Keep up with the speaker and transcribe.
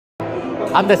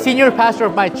I'm the senior pastor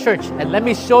of my church, and let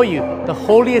me show you the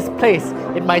holiest place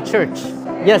in my church.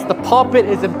 Yes, the pulpit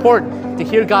is important to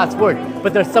hear God's word,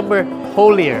 but there's somewhere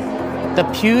holier. The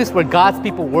pews where God's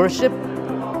people worship,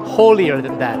 holier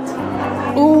than that.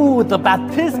 Ooh, the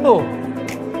baptismal,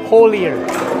 holier.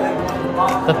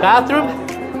 The bathroom,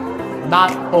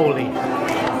 not holy.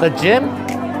 The gym,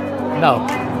 no.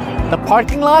 The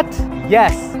parking lot,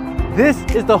 yes. This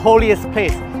is the holiest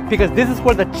place because this is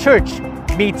where the church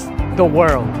meets the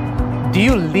world. Do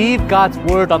you leave God's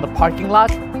word on the parking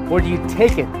lot, or do you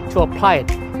take it to apply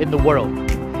it in the world?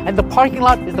 And the parking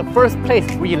lot is the first place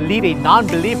where you lead a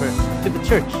non-believer to the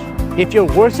church. If your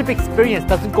worship experience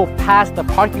doesn't go past the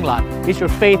parking lot, is your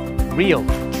faith real?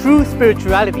 True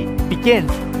spirituality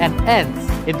begins and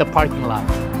ends in the parking lot.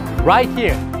 Right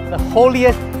here, the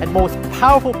holiest and most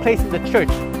powerful place in the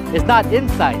church is not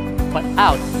inside, but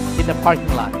out in the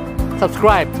parking lot.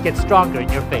 Subscribe to get stronger in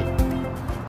your faith.